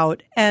tweeted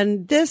out,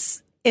 and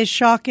this is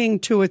shocking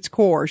to its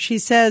core. She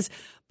says,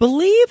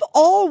 Believe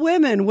all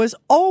women was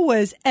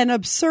always an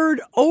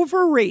absurd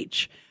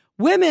overreach.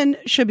 Women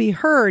should be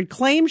heard,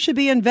 claims should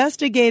be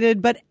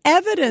investigated, but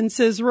evidence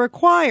is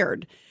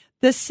required.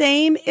 The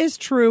same is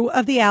true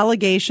of the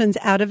allegations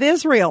out of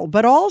Israel.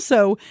 But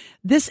also,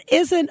 this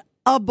isn't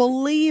a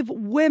believe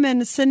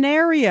women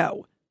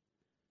scenario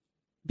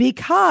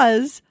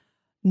because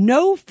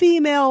no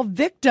female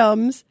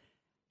victims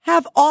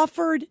have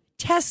offered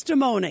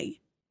testimony.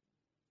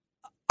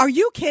 Are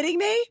you kidding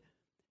me?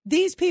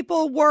 These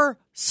people were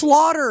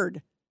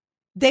slaughtered.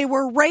 They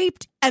were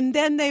raped and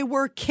then they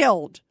were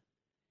killed.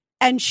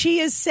 And she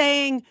is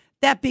saying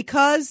that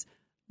because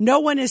no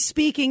one is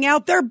speaking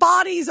out, their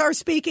bodies are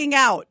speaking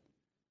out.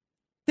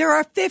 There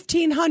are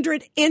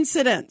 1,500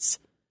 incidents.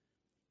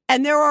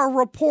 And there are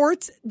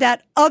reports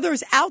that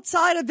others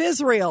outside of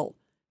Israel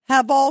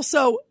have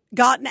also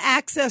gotten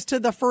access to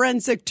the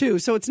forensic too.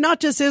 So it's not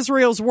just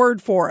Israel's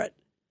word for it,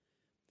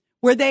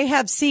 where they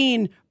have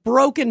seen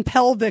broken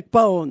pelvic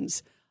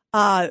bones,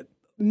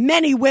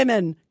 many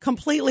women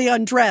completely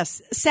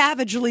undressed,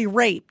 savagely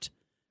raped,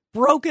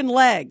 broken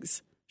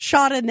legs,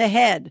 shot in the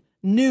head,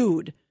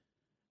 nude,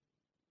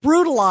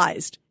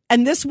 brutalized.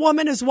 And this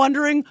woman is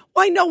wondering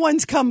why no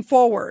one's come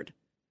forward.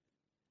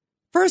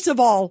 First of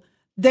all,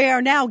 they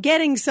are now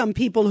getting some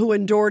people who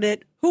endured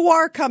it who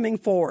are coming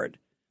forward.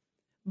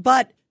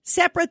 But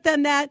separate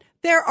than that,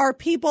 there are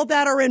people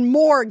that are in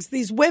morgues.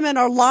 These women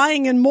are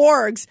lying in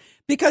morgues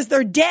because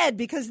they're dead,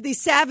 because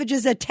these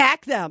savages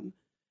attack them.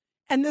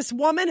 And this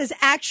woman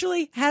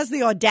has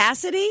the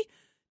audacity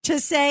to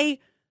say,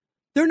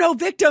 there are no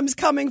victims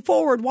coming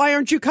forward. Why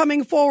aren't you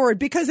coming forward?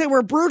 Because they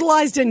were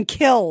brutalized and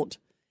killed.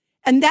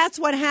 And that's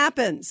what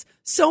happens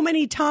so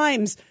many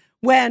times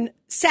when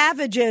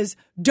savages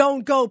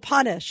don't go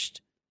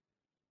punished.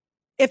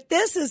 If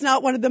this is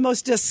not one of the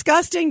most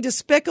disgusting,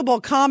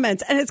 despicable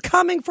comments, and it's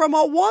coming from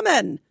a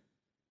woman,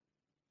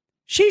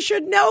 she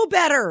should know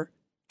better.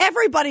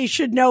 Everybody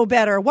should know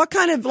better. What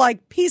kind of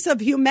piece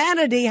of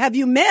humanity have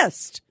you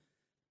missed?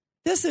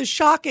 This is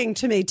shocking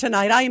to me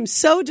tonight. I am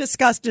so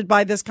disgusted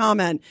by this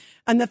comment.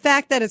 And the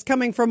fact that it's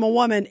coming from a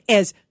woman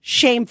is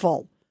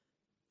shameful.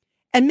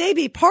 And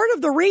maybe part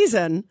of the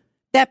reason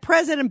that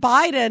President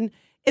Biden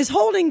is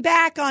holding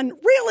back on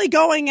really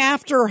going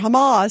after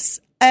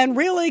Hamas and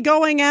really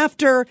going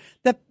after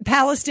the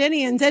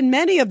Palestinians and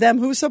many of them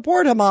who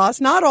support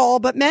Hamas, not all,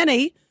 but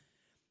many,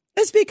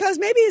 is because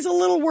maybe he's a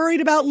little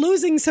worried about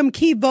losing some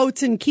key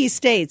votes in key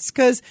states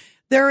because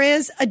there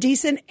is a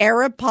decent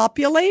Arab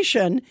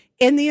population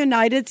in the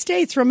United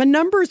States from a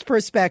numbers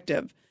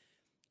perspective.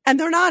 And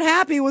they're not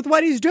happy with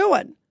what he's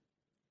doing.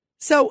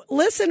 So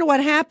listen to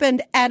what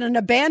happened at an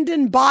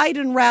abandoned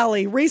Biden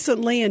rally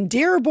recently in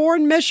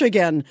Dearborn,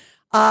 Michigan.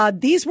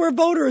 These were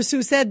voters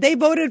who said they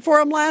voted for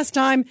him last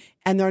time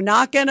and they're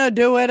not going to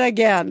do it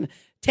again.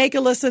 Take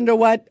a listen to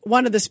what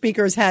one of the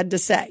speakers had to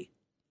say.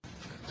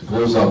 To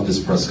close out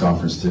this press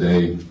conference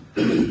today,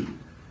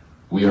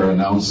 we are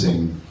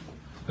announcing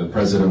that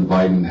President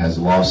Biden has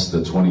lost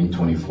the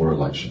 2024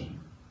 election.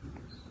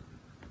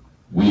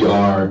 We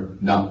are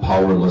not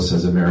powerless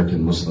as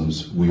American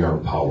Muslims. We are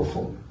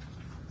powerful.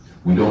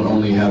 We don't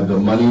only have the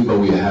money, but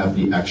we have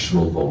the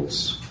actual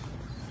votes.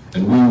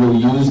 And we will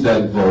use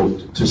that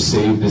vote to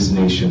save this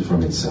nation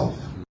from itself.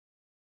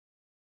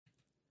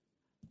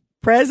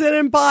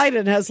 President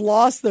Biden has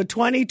lost the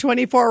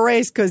 2024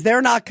 race because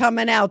they're not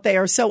coming out. They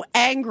are so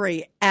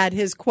angry at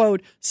his,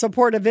 quote,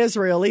 support of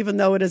Israel, even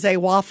though it is a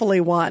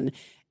waffly one.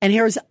 And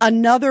here's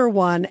another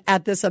one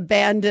at this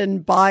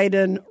abandoned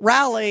Biden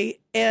rally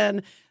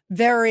in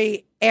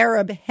very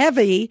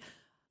Arab-heavy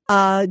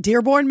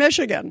Dearborn,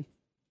 Michigan.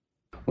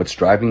 What's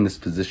driving this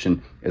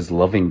position is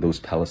loving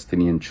those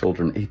Palestinian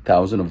children,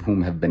 8,000 of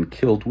whom have been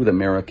killed with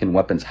American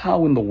weapons.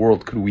 How in the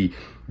world could we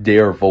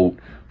dare vote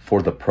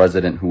for the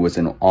president who was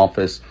in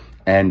office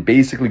and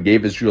basically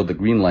gave Israel the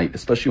green light,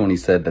 especially when he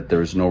said that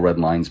there's no red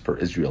lines for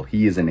Israel?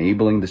 He is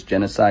enabling this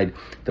genocide.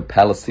 The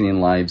Palestinian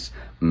lives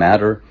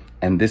matter.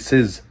 And this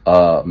is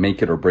a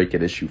make it or break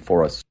it issue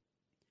for us.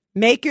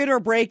 Make it or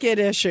break it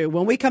issue.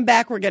 When we come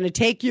back, we're going to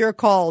take your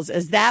calls.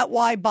 Is that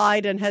why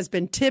Biden has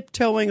been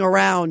tiptoeing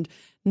around,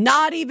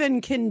 not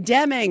even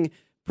condemning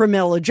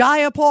Pramila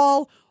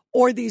Jayapal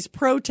or these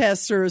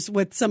protesters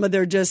with some of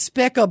their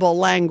despicable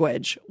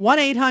language?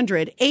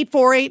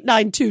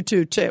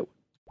 1-800-848-9222.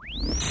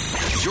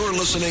 You're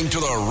listening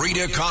to The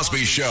Rita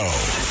Cosby Show.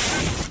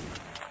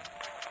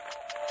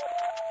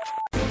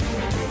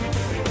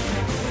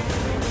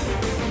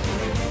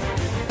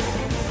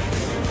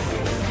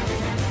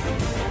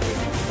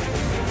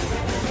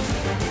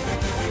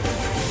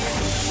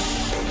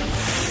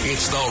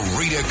 It's The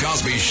Rita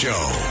Cosby Show.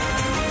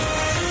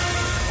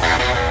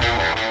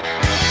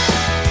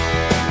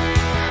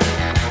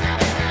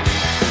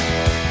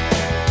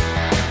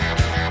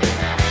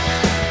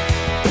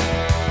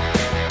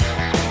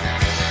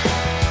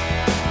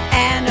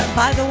 And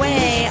by the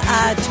way,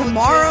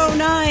 tomorrow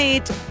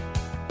night,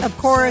 of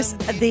course,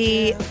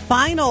 the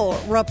final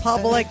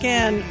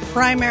Republican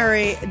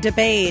primary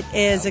debate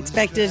is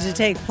expected to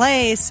take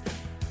place.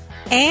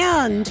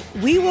 And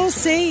we will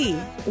see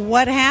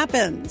what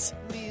happens?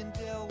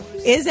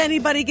 Is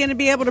anybody going to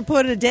be able to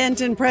put a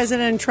dent in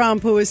President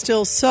Trump, who is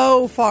still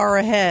so far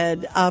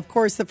ahead? Of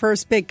course, the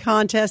first big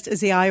contest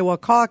is the Iowa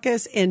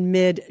caucus in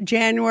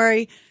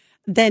mid-January.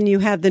 Then you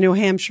have the New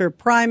Hampshire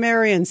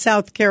primary and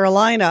South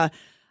Carolina,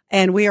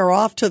 and we are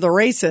off to the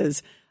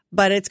races.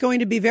 But it's going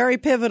to be very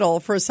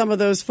pivotal for some of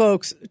those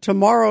folks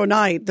tomorrow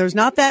night. There's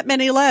not that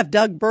many left.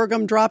 Doug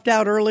Burgum dropped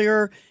out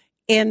earlier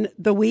in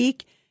the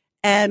week,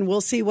 and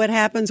we'll see what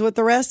happens with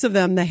the rest of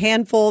them. The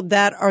handful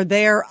that are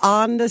there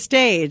on the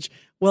stage.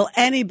 Will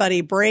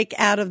anybody break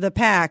out of the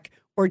pack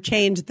or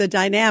change the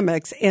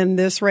dynamics in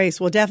this race?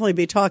 We'll definitely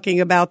be talking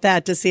about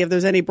that to see if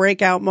there's any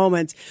breakout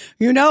moments.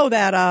 You know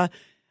that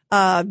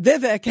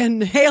Vivek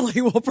and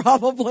Haley will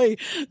probably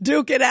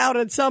duke it out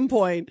at some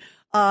point.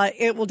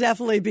 It will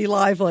definitely be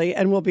lively,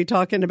 and we'll be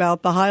talking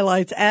about the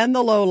highlights and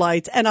the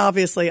lowlights, and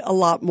obviously a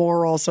lot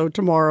more also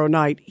tomorrow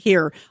night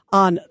here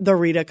on The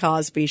Rita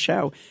Cosby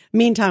Show.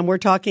 Meantime, we're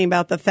talking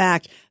about the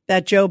fact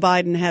that Joe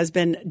Biden has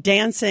been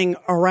dancing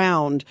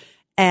around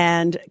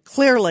and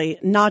clearly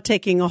not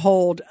taking a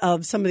hold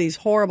of some of these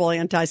horrible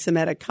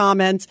anti-Semitic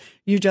comments.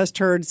 You just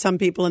heard some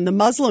people in the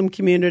Muslim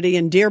community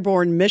in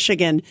Dearborn,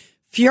 Michigan,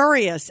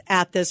 furious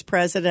at this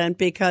president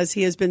because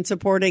he has been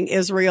supporting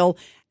Israel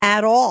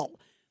at all.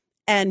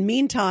 And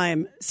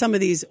meantime, some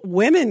of these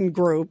women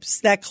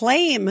groups that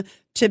claim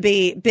to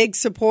be big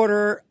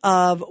supporter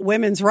of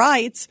women's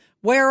rights,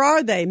 where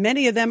are they?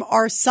 Many of them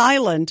are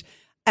silent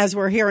as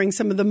we're hearing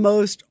some of the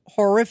most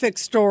horrific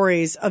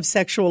stories of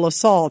sexual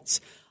assaults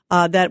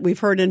that we've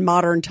heard in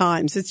modern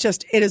times. It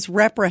is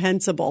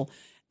reprehensible,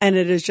 and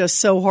it is just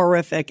so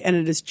horrific, and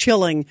it is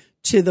chilling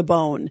to the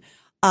bone.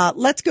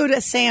 Let's go to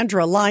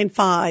Sandra, line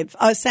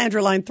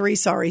 3,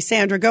 sorry.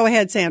 Sandra, go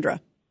ahead,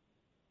 Sandra.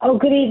 Oh,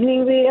 good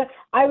evening, Rita.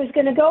 I was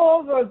going to go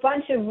over a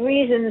bunch of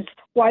reasons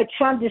why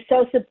Trump is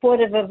so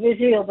supportive of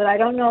Israel, but I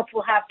don't know if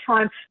we'll have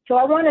time. So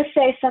I want to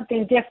say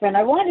something different.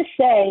 I want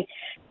to say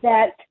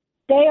that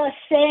they are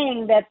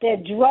saying that they're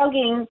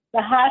drugging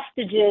the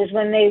hostages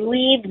when they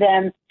leave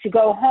them to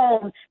go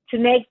home to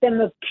make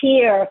them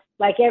appear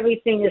like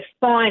everything is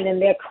fine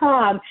and they're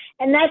calm.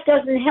 And that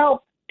doesn't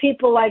help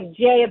people like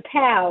Jay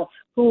Appel,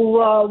 who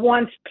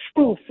wants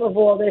proof of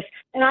all this.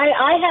 And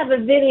I have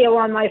a video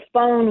on my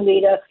phone,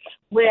 Rita,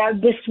 where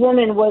this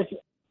woman was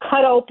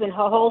cut open.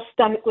 Her whole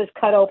stomach was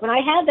cut open. I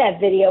have that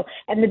video,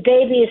 and the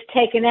baby is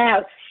taken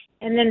out,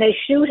 and then they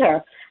shoot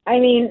her. I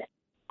mean,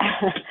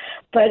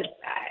 but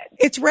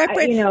it's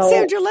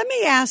Sandra, let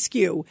me ask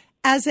you,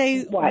 as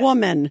a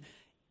woman,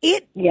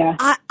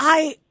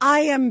 I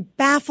am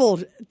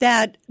baffled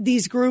that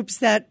these groups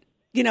that,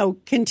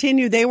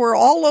 continue, they were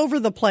all over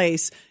the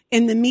place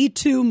in the Me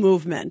Too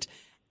movement.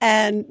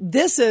 And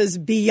this is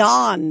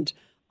beyond,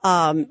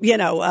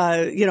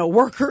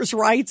 workers'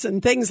 rights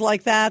and things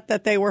like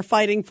that they were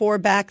fighting for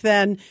back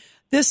then.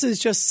 This is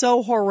just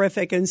so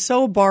horrific and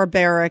so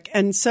barbaric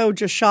and so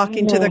just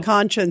shocking to the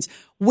conscience.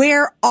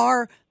 Where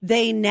are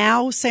they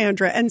now,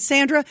 Sandra? And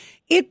Sandra,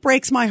 it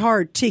breaks my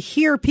heart to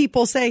hear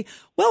people say,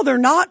 well, they're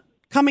not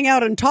coming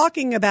out and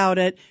talking about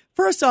it.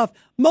 First off,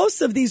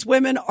 most of these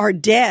women are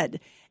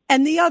dead.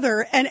 And the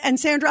other, and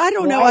Sandra, I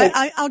don't know.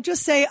 I'll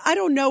just say, I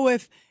don't know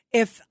if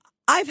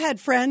I've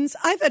had friends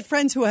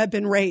who have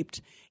been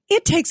raped.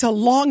 It takes a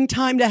long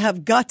time to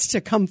have guts to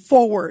come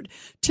forward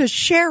to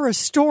share a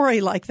story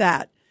like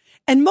that.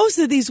 And most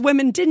of these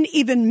women didn't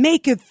even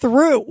make it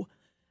through.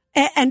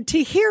 And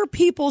to hear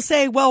people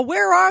say, well,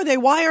 where are they?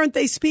 Why aren't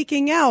they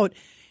speaking out?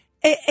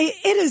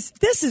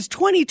 This is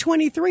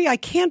 2023. I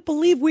can't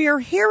believe we are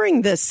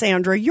hearing this,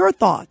 Sandra. Your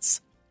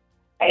thoughts?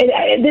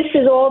 This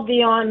is all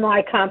beyond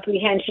my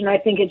comprehension. I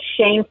think it's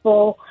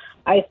shameful.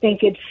 I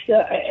think it's,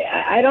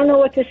 I don't know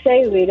what to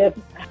say, Rita.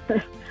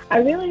 I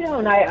really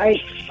don't.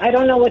 I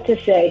don't know what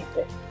to say.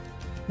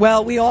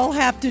 Well, we all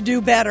have to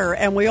do better,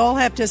 and we all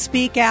have to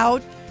speak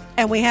out,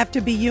 and we have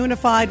to be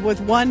unified with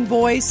one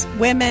voice,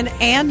 women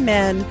and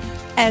men,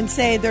 and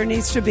say there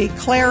needs to be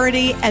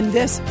clarity, and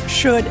this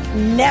should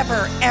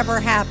never, ever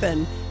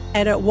happen,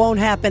 and it won't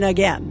happen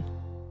again.